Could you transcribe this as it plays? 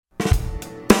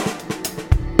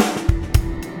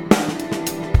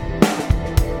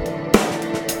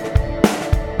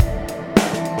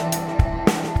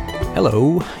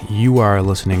Hello, you are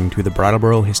listening to the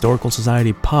Brattleboro Historical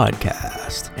Society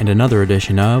podcast and another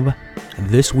edition of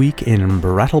This Week in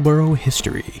Brattleboro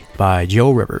History by Joe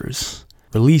Rivers,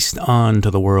 released onto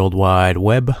the World Wide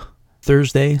Web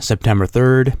Thursday, September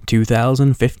 3rd,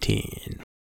 2015.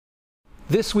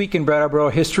 This week in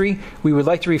Brattleboro history, we would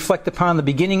like to reflect upon the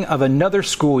beginning of another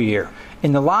school year.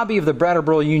 In the lobby of the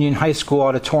Brattleboro Union High School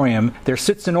auditorium, there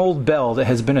sits an old bell that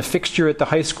has been a fixture at the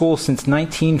high school since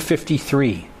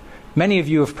 1953. Many of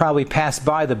you have probably passed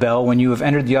by the bell when you have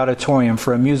entered the auditorium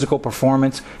for a musical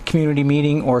performance, community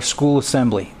meeting, or school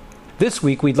assembly. This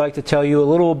week, we'd like to tell you a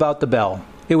little about the bell.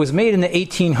 It was made in the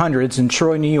 1800s in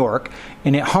Troy, New York,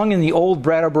 and it hung in the old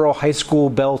Brattleboro High School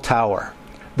bell tower.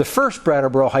 The first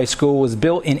Brattleboro High School was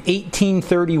built in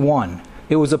 1831.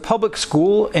 It was a public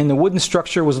school, and the wooden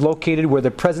structure was located where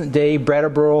the present-day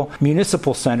Brattleboro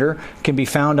Municipal Center can be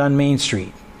found on Main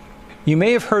Street. You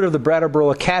may have heard of the Brattleboro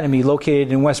Academy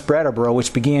located in West Brattleboro,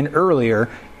 which began earlier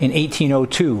in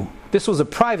 1802. This was a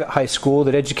private high school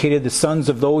that educated the sons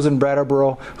of those in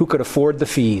Brattleboro who could afford the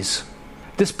fees.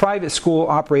 This private school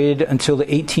operated until the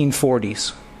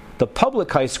 1840s. The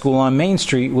public high school on Main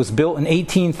Street was built in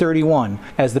 1831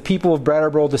 as the people of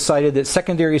Brattleboro decided that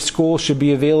secondary school should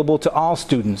be available to all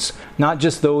students, not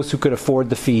just those who could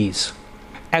afford the fees.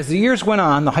 As the years went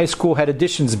on, the high school had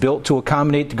additions built to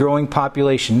accommodate the growing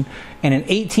population, and in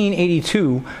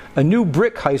 1882, a new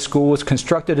brick high school was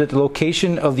constructed at the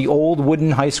location of the old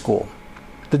wooden high school.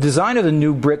 The design of the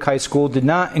new brick high school did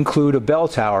not include a bell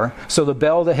tower, so the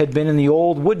bell that had been in the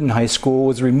old wooden high school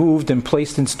was removed and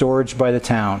placed in storage by the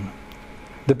town.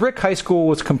 The brick high school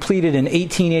was completed in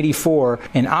 1884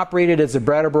 and operated as the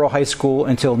Brattleboro High School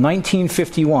until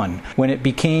 1951, when it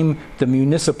became the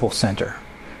Municipal Center.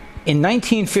 In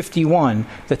 1951,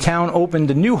 the town opened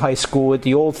a new high school at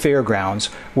the old fairgrounds,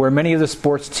 where many of the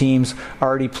sports teams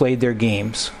already played their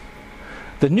games.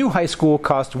 The new high school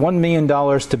cost $1 million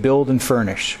to build and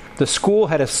furnish. The school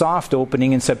had a soft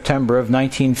opening in September of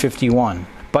 1951.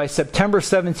 By September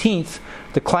 17th,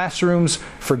 the classrooms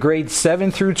for grades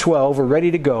 7 through 12 were ready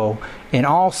to go, and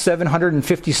all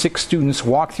 756 students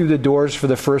walked through the doors for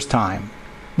the first time.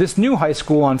 This new high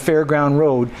school on Fairground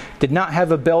Road did not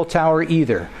have a bell tower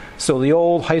either, so the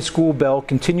old high school bell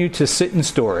continued to sit in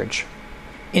storage.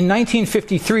 In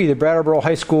 1953, the Brattleboro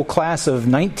High School class of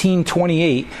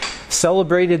 1928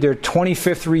 celebrated their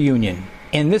 25th reunion,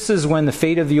 and this is when the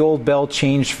fate of the old bell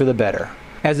changed for the better.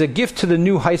 As a gift to the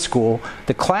new high school,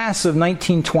 the class of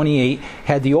 1928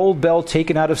 had the old bell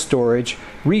taken out of storage,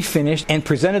 refinished, and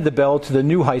presented the bell to the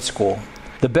new high school.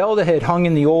 The bell that had hung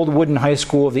in the old wooden high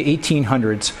school of the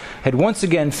 1800s had once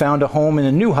again found a home in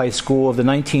the new high school of the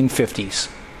 1950s.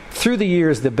 Through the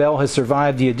years, the bell has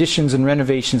survived the additions and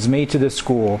renovations made to the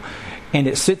school, and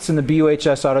it sits in the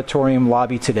BHS auditorium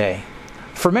lobby today.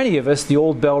 For many of us, the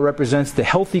old bell represents the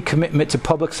healthy commitment to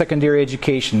public secondary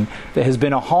education that has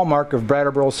been a hallmark of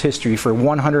Brattleboro's history for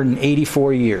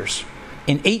 184 years.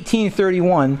 In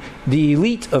 1831, the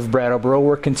elite of Brattleboro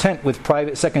were content with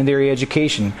private secondary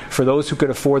education for those who could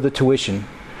afford the tuition.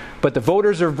 But the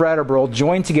voters of Brattleboro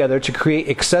joined together to create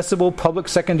accessible public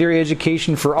secondary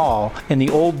education for all, and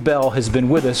the old bell has been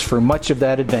with us for much of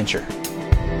that adventure.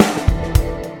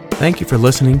 Thank you for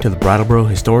listening to the Brattleboro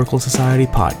Historical Society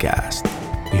podcast.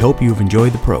 We hope you've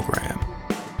enjoyed the program.